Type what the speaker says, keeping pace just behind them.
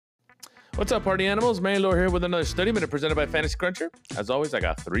What's up, party animals? Maylor here with another study minute presented by Fantasy Cruncher. As always, I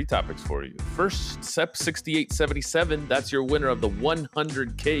got 3 topics for you. First, Sep 6877. That's your winner of the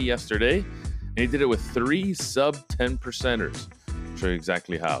 100K yesterday. And he did it with 3 sub 10 percenters. I'll show you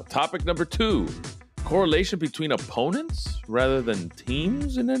exactly how. Topic number 2, correlation between opponents rather than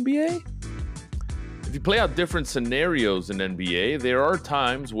teams in NBA. If you play out different scenarios in NBA, there are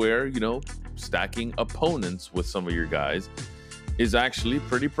times where, stacking opponents with some of your guys is actually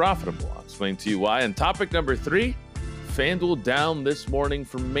pretty profitable. I'll explain to you why. And topic number 3, FanDuel down this morning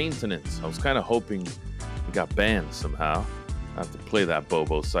for maintenance. I was kind of hoping it got banned somehow. I have to play that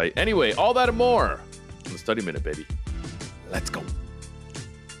Bobo site. Anyway, all that and more on the Study Minute, baby. Let's go.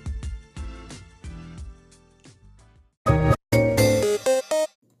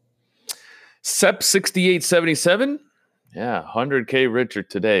 Sep 6877. Yeah, 100K richer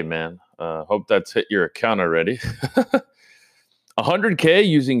today, man. Hope that's hit your account already. 100K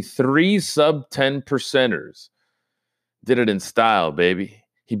using 3 sub 10 percenters. Did it in style, baby.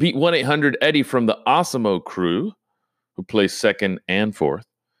 He beat 1-800-EDDY from the Osimo crew, who placed second and fourth,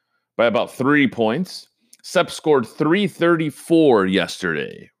 by about 3 points. Sep scored 334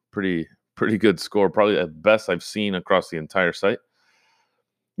 yesterday. Pretty good score. Probably the best I've seen across the entire site.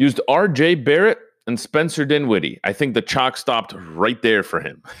 Used RJ Barrett and Spencer Dinwiddie. I think the chalk stopped right there for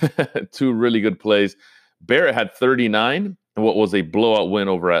him. 2 really good plays. Barrett had 39 in what was a blowout win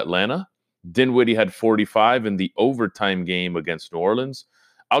over Atlanta. Dinwiddie had 45 in the overtime game against New Orleans.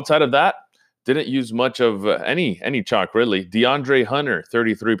 Outside of that, didn't use much of any chalk, really. DeAndre Hunter,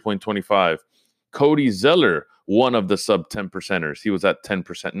 33.25. Cody Zeller, one of the sub 10 percenters. He was at 10%,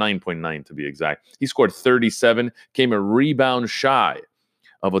 9.9 to be exact. He scored 37, came a rebound shy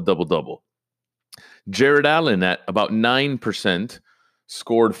of a double-double. Jared Allen at about 9%,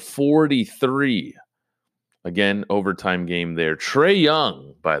 scored 43. Again, overtime game there. Trae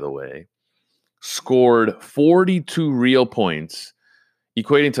Young, by the way, scored 42 real points,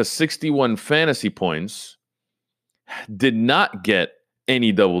 equating to 61 fantasy points. Did not get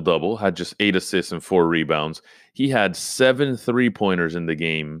any double-double, had just 8 assists and 4 rebounds. He had 7 3-pointers in the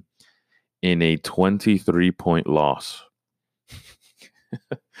game in a 23-point loss.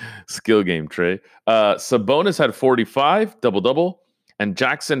 Skill game, Trey. Sabonis had 45, double-double. And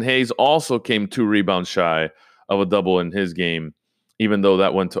Jackson Hayes also came 2 rebounds shy of a double in his game, even though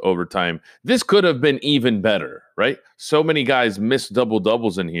that went to overtime. This could have been even better, right? So many guys missed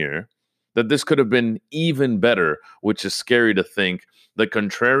double-doubles in here that this could have been even better, which is scary to think. The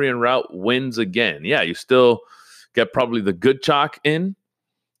contrarian route wins again. Yeah, you still get probably the good chalk in,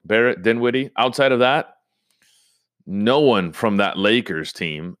 Barrett, Dinwiddie. Outside of that, no one from that Lakers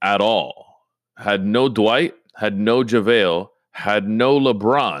team at all. Had no Dwight, had no JaVale, had no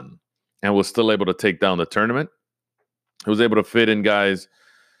LeBron, and was still able to take down the tournament. He was able to fit in guys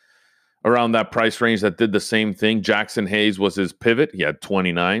around that price range that did the same thing. Jackson Hayes was his pivot. He had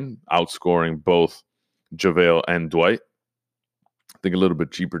 29, outscoring both JaVale and Dwight. I think a little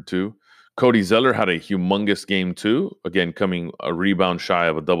bit cheaper too. Cody Zeller had a humongous game too. Again, coming a rebound shy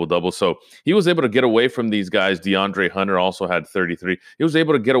of a double-double. So he was able to get away from these guys. DeAndre Hunter also had 33. He was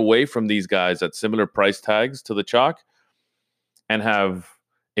able to get away from these guys at similar price tags to the chalk and have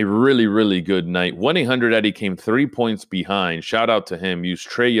a really, really good night. 1-800-EDDY came 3 points behind. Shout out to him. Used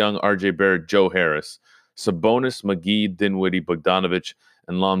Trae Young, RJ Barrett, Joe Harris, Sabonis, McGee, Dinwiddie, Bogdanovich,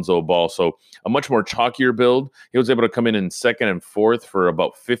 and Lonzo Ball. So a much more chalkier build. He was able to come in second and fourth for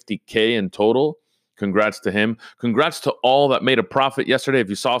about 50K in total. Congrats to him. Congrats to all that made a profit yesterday. If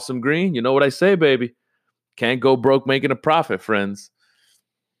you saw some green, you know what I say, baby. Can't go broke making a profit, friends.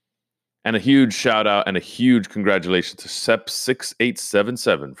 And a huge shout out and a huge congratulations to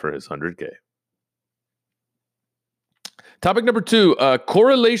Sep6877 for his 100K. Topic number 2,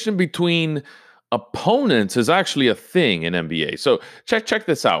 correlation between opponents is actually a thing in NBA. So check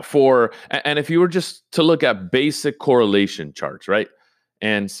this out. And if you were just to look at basic correlation charts, right?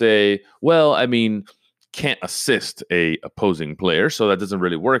 And say, well, I mean, can't assist a opposing player, so that doesn't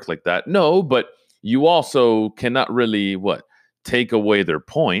really work like that. No, but you also cannot really, take away their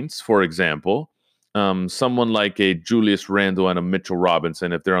points. For example, someone like a Julius Randle and a Mitchell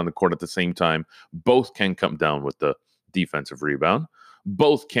Robinson, if they're on the court at the same time, both can come down with the defensive rebound.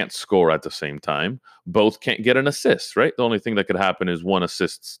 Both can't score at the same time. Both can't get an assist, right? The only thing that could happen is one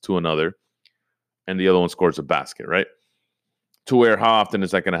assists to another and the other one scores a basket, right? To where, how often is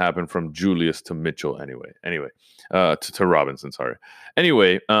that going to happen from Julius to Mitchell to Robinson, sorry.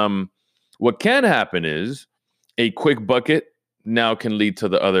 Anyway, what can happen is a quick bucket now can lead to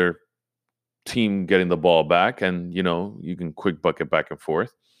the other team getting the ball back, and you can quick bucket back and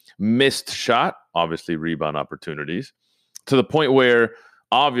forth. Missed shot, obviously rebound opportunities, to the point where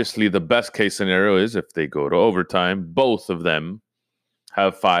Obviously, the best case scenario is if they go to overtime, both of them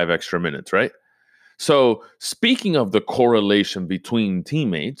have 5 extra minutes, right? So, speaking of the correlation between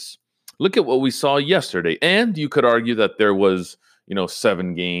teammates, look at what we saw yesterday. And you could argue that there was,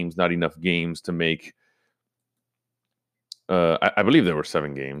 7 games, not enough games to make. I believe there were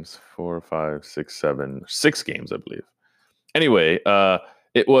 7 games, 4, 5, 6, 7, 6 games, I believe. Anyway,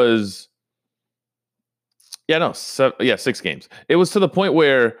 it was, 6 games. It was to the point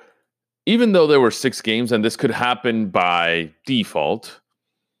where even though there were 6 games and this could happen by default,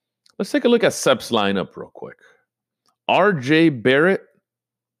 let's take a look at Sep's lineup real quick. RJ Barrett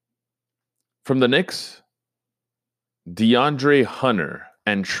from the Knicks, DeAndre Hunter,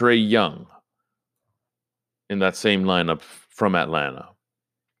 and Trae Young in that same lineup from Atlanta.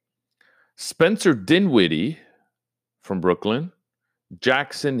 Spencer Dinwiddie from Brooklyn,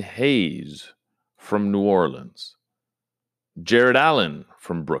 Jackson Hayes from New Orleans, Jared Allen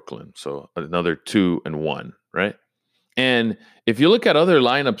from Brooklyn. So another 2 and 1, right? And if you look at other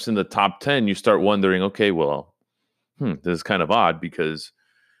lineups in the top 10, you start wondering, okay, well, this is kind of odd because,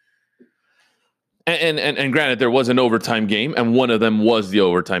 and granted, there was an overtime game, and one of them was the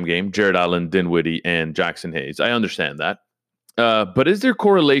overtime game, Jared Allen, Dinwiddie, and Jackson Hayes. I understand that. But is there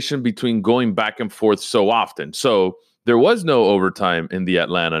correlation between going back and forth so often? So there was no overtime in the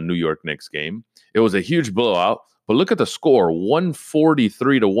Atlanta-New York Knicks game. It was a huge blowout, but look at the score,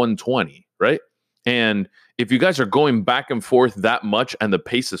 143 to 120, right? And if you guys are going back and forth that much and the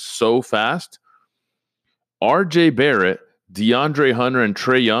pace is so fast, RJ Barrett, DeAndre Hunter, and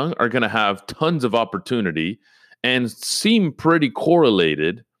Trae Young are going to have tons of opportunity and seem pretty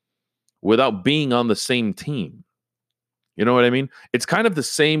correlated without being on the same team. You know what I mean? It's kind of the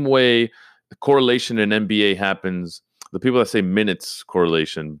same way the correlation in NBA happens. The people that say minutes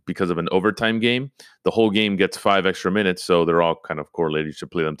correlation because of an overtime game, the whole game gets 5 extra minutes, so they're all kind of correlated. You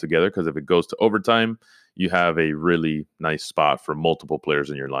should play them together because if it goes to overtime, you have a really nice spot for multiple players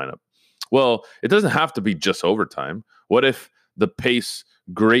in your lineup. Well, it doesn't have to be just overtime. What if the pace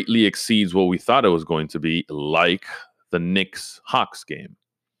greatly exceeds what we thought it was going to be, like the Knicks-Hawks game?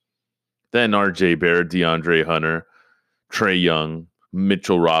 Then RJ Barrett, DeAndre Hunter, Trae Young,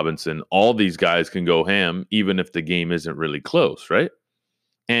 Mitchell Robinson, all these guys can go ham even if the game isn't really close, right?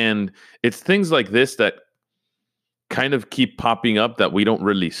 And it's things like this that kind of keep popping up that we don't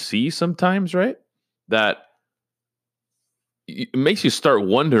really see sometimes, right? That it makes you start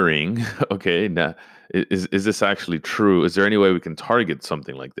wondering, okay, now is this actually true? Is there any way we can target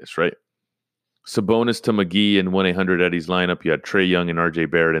something like this, right? Sabonis to McGee in 1-800-Eddie's lineup. You had Trae Young and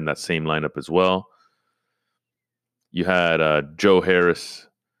RJ Barrett in that same lineup as well. You had Joe Harris,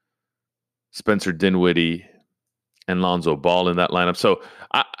 Spencer Dinwiddie, and Lonzo Ball in that lineup. So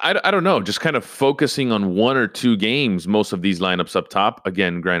I don't know, just kind of focusing on 1 or 2 games, most of these lineups up top.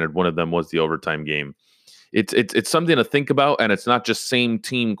 Again, granted, one of them was the overtime game. It's something to think about, and it's not just same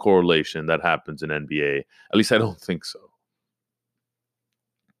team correlation that happens in NBA. At least I don't think so.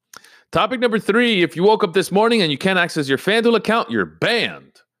 Topic number 3, if you woke up this morning and you can't access your FanDuel account, you're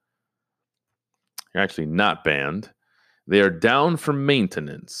banned. You're actually not banned. They are down for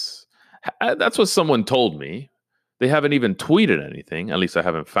maintenance. That's what someone told me. They haven't even tweeted anything. At least I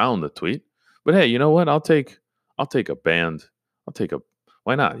haven't found the tweet. But hey, you know what? I'll take a band.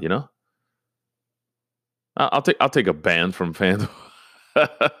 Why not, I'll take a band from FanDuel.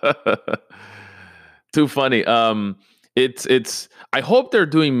 Too funny. It's I hope they're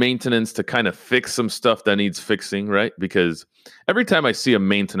doing maintenance to kind of fix some stuff that needs fixing, right? Because every time I see a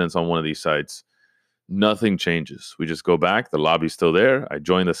maintenance on one of these sites, nothing changes. We just go back, the lobby's still there. I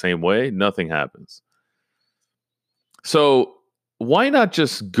join the same way, nothing happens. So why not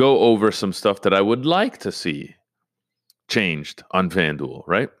just go over some stuff that I would like to see changed on FanDuel,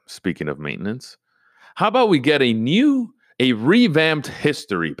 right? Speaking of maintenance, how about we get a revamped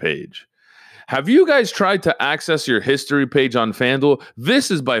history page? Have you guys tried to access your history page on FanDuel?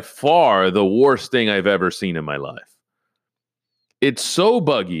 This is by far the worst thing I've ever seen in my life. It's so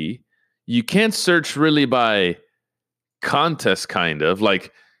buggy. You can't search really by contest, kind of.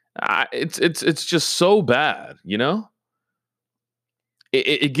 Like, it's just so bad,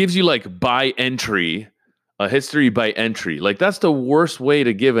 It gives you like by entry, a history by entry. Like, that's the worst way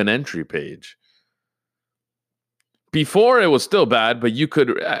to give an entry page. Before it was still bad, but you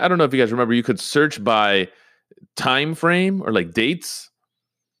could, I don't know if you guys remember, you could search by time frame or like dates.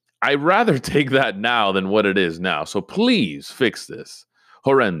 I'd rather take that now than what it is now. So please fix this.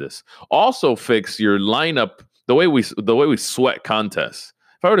 Horrendous. Also fix your lineup, the way we sweat contests.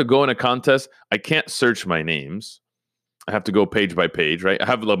 If I were to go in a contest, I can't search my names. I have to go page by page, right? I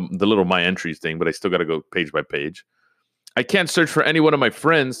have the little my entries thing, but I still got to go page by page. I can't search for any one of my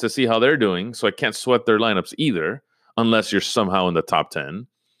friends to see how they're doing, so I can't sweat their lineups either, unless you're somehow in the top 10.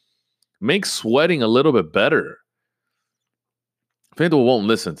 Make sweating a little bit better. FanDuel won't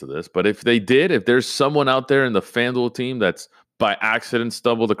listen to this, but if they did, if there's someone out there in the FanDuel team that's by accident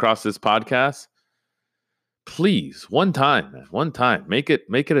stumbled across this podcast, please, one time, man, one time, make it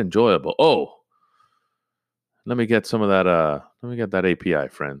enjoyable. Oh, let me get some of that. Let me get that API,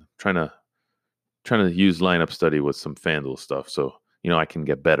 friend. Trying to use lineup study with some FanDuel stuff, so I can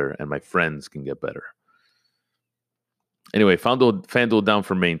get better and my friends can get better. Anyway, FanDuel down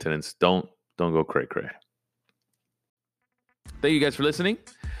for maintenance. Don't go cray. Thank you guys for listening.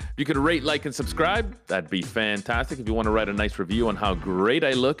 If you could rate, like, and subscribe, that'd be fantastic. If you want to write a nice review on how great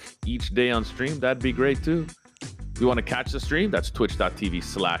I look each day on stream, that'd be great too. If you want to catch the stream, that's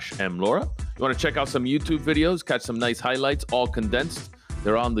twitch.tv/mlora. You want to check out some YouTube videos, catch some nice highlights, all condensed.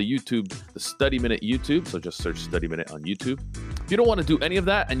 They're on the Study Minute YouTube, so just search Study Minute on YouTube. If you don't want to do any of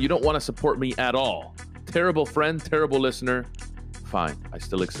that and you don't want to support me at all, terrible friend, terrible listener, fine. I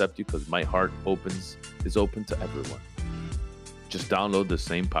still accept you because my heart is open to everyone. Just download the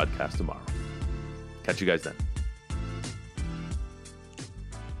same podcast tomorrow. Catch you guys then.